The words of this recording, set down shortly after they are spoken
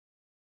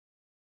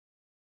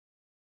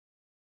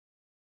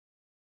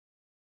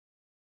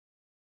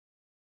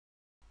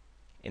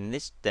In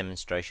this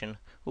demonstration,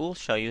 we'll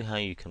show you how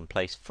you can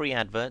place free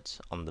adverts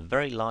on the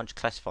very large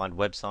classified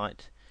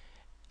website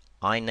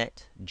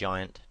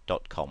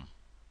integiant.com.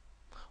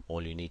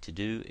 All you need to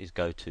do is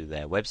go to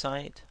their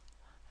website,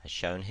 as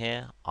shown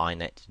here,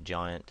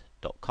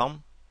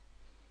 integiant.com,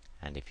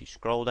 and if you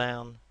scroll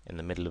down in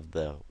the middle of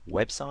the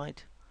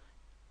website,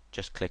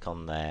 just click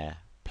on their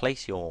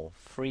Place Your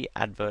Free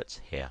Adverts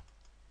here.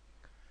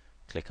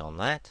 Click on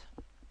that.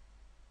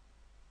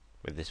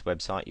 With this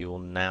website, you will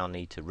now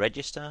need to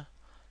register.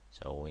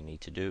 So all we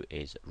need to do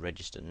is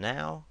register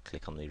now.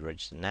 Click on the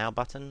Register Now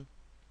button,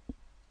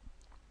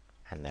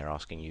 and they're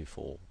asking you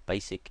for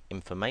basic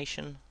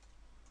information.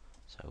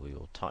 So we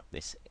will type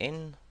this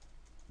in.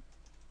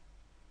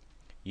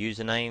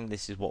 Username,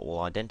 this is what will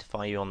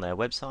identify you on their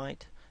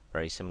website,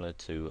 very similar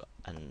to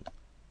an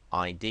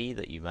ID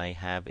that you may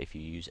have if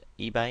you use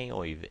eBay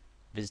or you've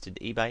visited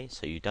eBay,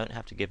 so you don't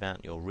have to give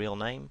out your real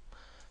name.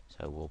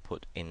 So we'll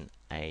put in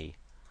a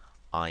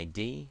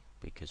ID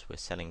because we're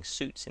selling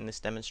suits in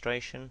this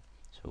demonstration,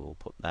 so we'll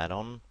put that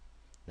on.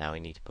 Now we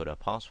need to put a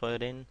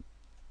password in.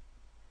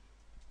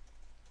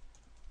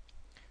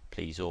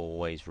 Please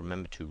always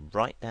remember to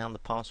write down the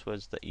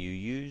passwords that you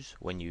use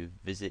when you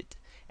visit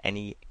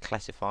any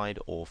classified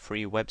or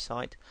free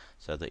website,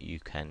 so that you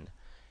can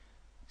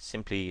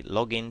simply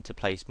log in to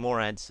place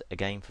more ads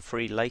again for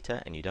free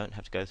later, and you don't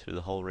have to go through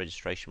the whole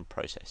registration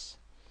process.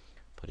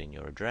 Put in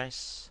your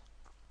address,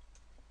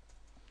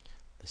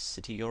 the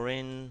city you're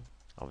in,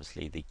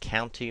 obviously the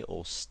county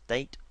or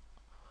state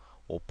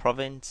or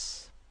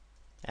province,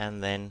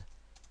 and then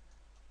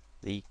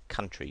the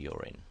country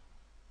you're in.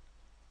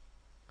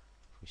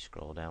 If we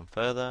scroll down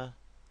further,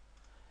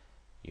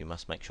 you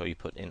must make sure you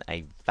put in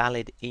a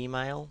valid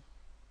email,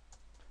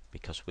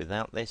 because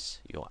without this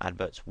your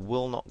adverts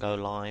will not go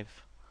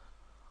live.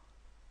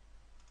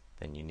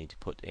 Then you need to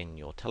put in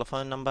your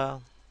telephone number,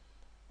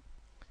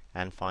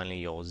 and finally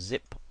your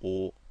zip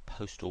or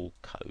postal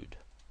code.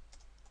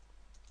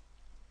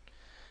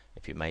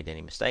 If you made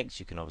any mistakes,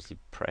 you can obviously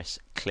press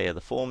clear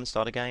the form and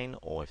start again,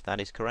 or if that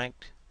is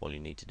correct, all you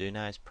need to do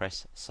now is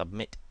press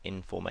submit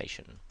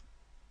information.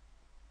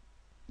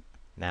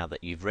 Now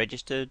that you've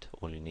registered,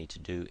 all you need to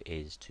do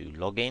is to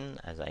log in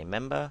as a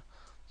member.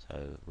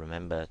 So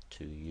remember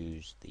to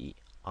use the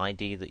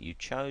ID that you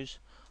chose,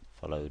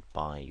 followed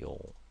by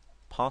your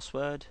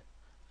password,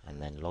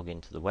 and then log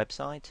into the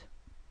website.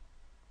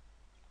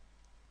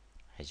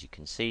 As you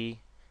can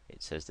see,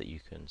 it says that you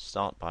can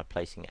start by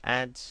placing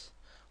ads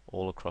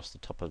all across the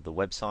top of the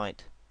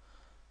website.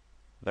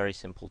 Very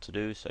simple to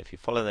do, so if you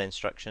follow the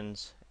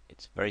instructions,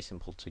 it's very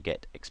simple to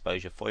get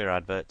exposure for your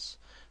adverts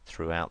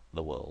throughout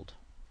the world.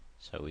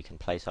 So we can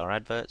place our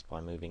adverts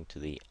by moving to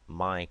the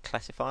My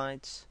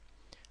Classifieds,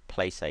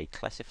 Place a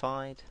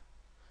Classified,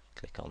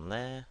 click on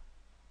there.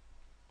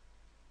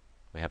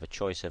 We have a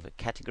choice of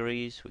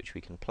categories which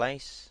we can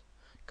place: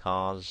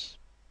 cars,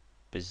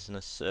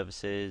 business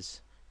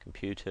services,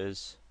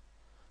 computers,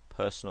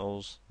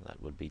 personals,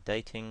 that would be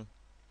dating,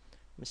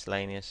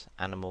 miscellaneous,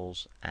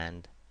 animals,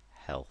 and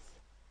health.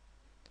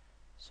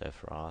 So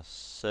for our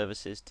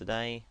services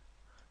today,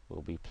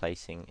 we'll be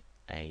placing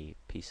a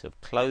piece of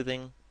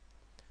clothing,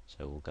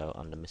 so we'll go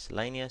under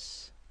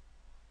miscellaneous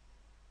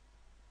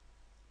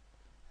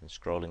and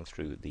scrolling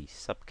through the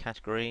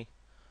subcategory,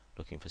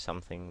 looking for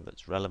something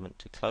that's relevant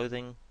to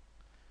clothing,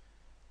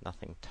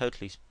 nothing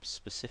totally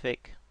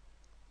specific,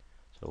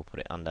 so we'll put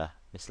it under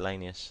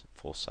miscellaneous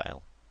for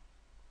sale.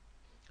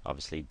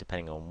 Obviously,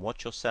 depending on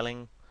what you're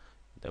selling,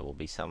 there will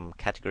be some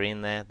category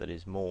in there that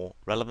is more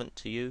relevant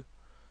to you.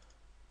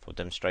 For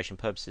demonstration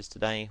purposes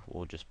today,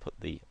 we'll just put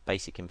the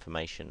basic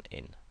information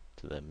in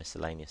to the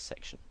miscellaneous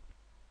section.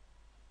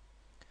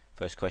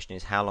 First question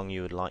is how long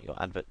you would like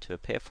your advert to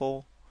appear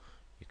for.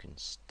 You can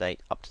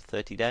state up to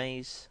 30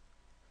 days.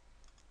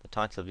 The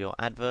title of your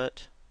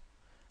advert,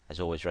 as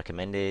always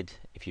recommended,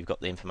 if you've got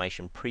the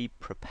information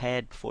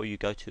pre-prepared before you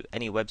go to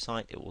any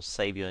website, it will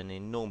save you an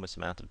enormous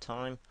amount of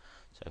time.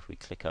 So if we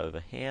click over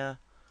here,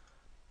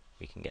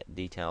 we can get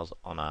details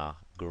on our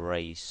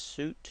grey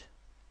suit,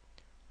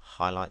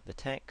 highlight the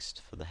text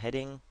for the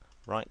heading,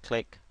 right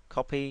click,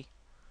 copy,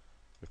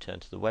 return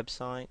to the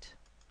website,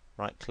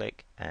 right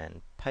click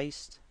and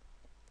paste.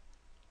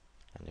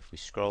 And if we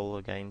scroll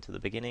again to the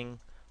beginning,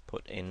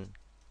 put in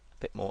a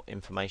bit more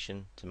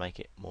information to make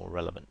it more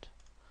relevant.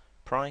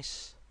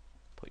 Price,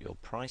 put your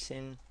price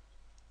in.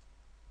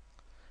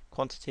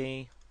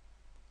 Quantity,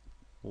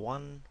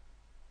 1.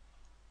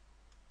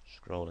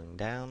 Scrolling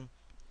down.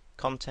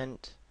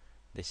 Content,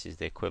 this is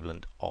the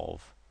equivalent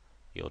of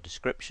your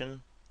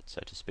description,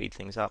 so to speed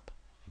things up.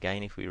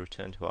 Again, if we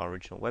return to our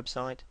original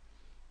website,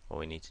 all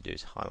we need to do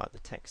is highlight the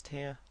text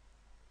here,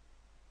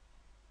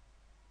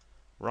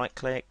 right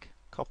click,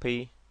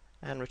 copy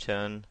and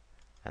return,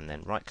 and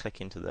then right click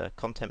into the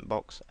content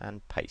box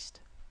and paste.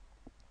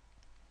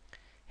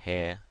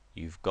 Here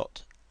you've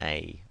got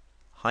a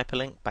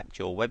hyperlink back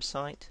to your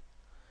website.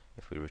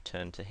 If we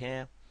return to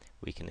here,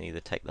 we can either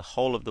take the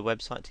whole of the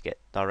website to get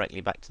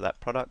directly back to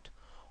that product,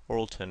 or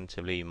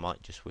alternatively you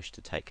might just wish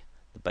to take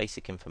the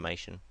basic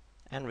information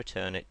and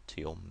return it to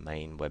your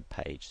main web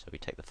page. So we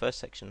take the first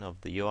section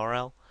of the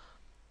URL,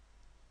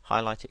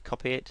 highlight it,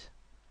 copy it,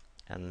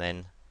 and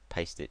then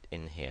paste it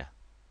in here.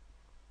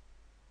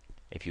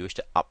 If you wish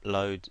to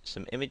upload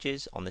some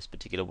images on this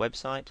particular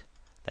website,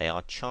 they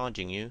are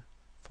charging you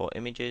for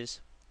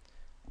images.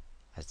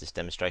 As this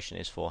demonstration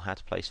is for how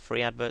to place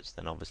free adverts,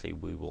 then obviously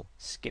we will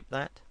skip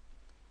that.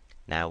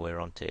 Now we're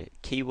on to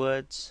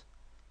keywords.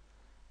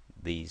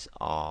 These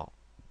are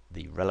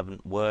the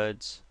relevant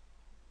words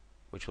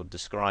which will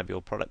describe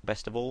your product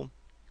best of all.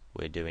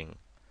 We're doing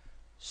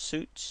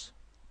suits,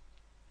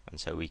 and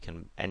so we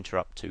can enter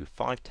up to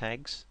 5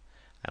 tags,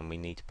 and we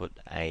need to put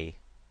a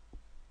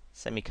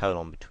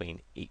semicolon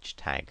between each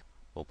tag.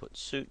 We'll put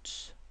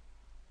suits,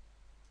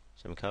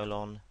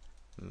 semicolon,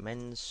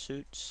 men's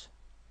suits,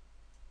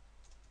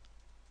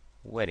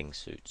 wedding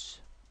suits,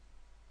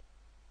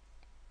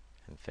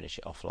 and finish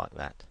it off like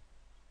that.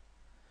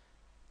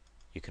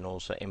 You can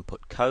also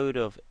input code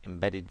of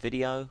embedded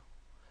video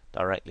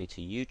directly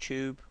to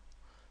YouTube.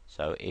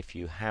 So if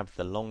you have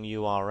the long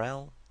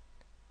URL,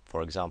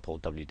 for example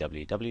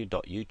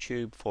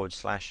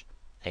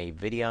www.youtube/a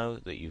video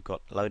that you've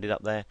got loaded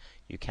up there,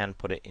 you can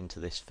put it into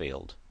this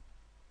field.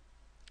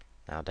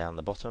 Now down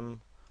the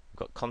bottom we've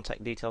got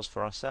contact details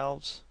for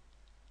ourselves,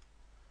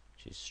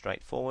 which is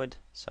straightforward,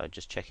 so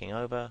just checking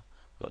over.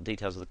 We've got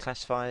details of the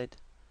classified,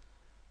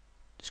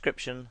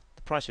 description,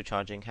 the price we're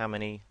charging, how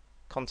many,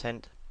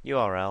 content,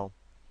 URL.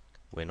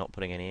 We're not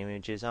putting any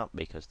images up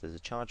because there's a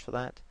charge for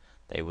that.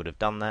 They would have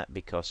done that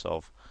because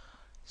of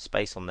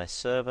space on their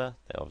server.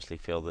 They obviously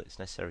feel that it's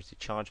necessary to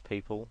charge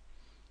people,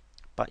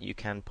 but you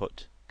can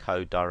put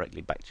code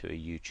directly back to a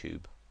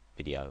YouTube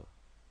video.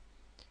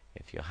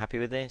 If you're happy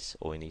with this,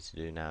 all you need to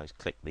do now is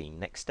click the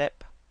next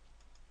step.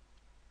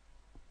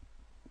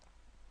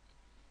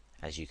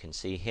 As you can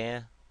see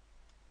here,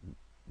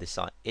 this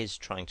site is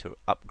trying to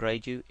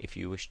upgrade you. If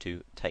you wish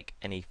to take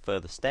any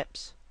further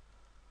steps,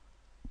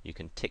 you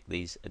can tick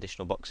these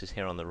additional boxes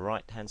here on the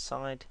right hand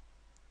side.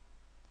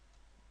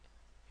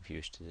 If you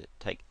wish to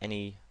take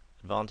any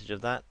advantage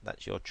of that,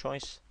 that's your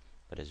choice,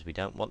 but as we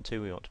don't want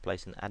to, we want to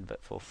place an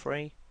advert for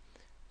free,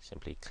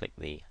 simply click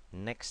the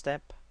next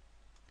step.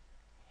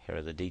 Here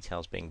are the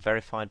details being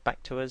verified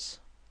back to us.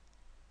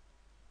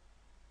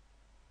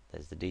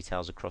 There's the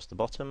details across the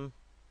bottom,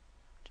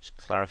 just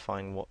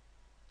clarifying what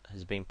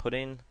has been put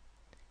in.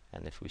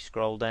 And if we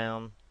scroll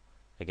down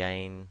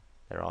again,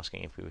 they're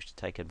asking if we wish to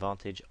take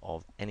advantage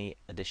of any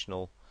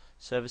additional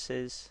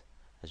services.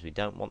 As we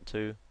don't want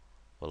to,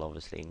 we'll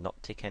obviously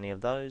not tick any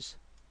of those,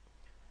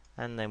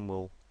 and then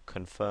we'll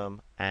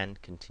confirm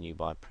and continue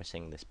by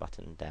pressing this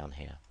button down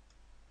here.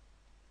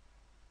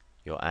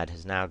 Your ad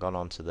has now gone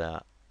onto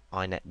the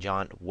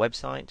integiant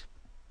website.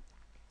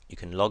 You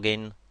can log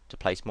in to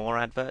place more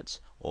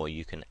adverts, or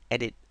you can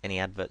edit any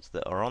adverts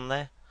that are on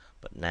there,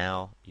 but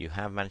now you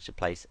have managed to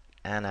place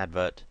an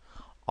advert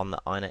on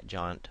the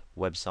integiant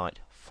website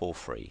for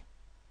free.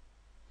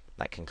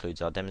 That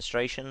concludes our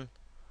demonstration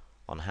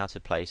on how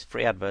to place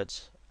free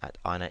adverts at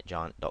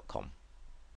integiant.com.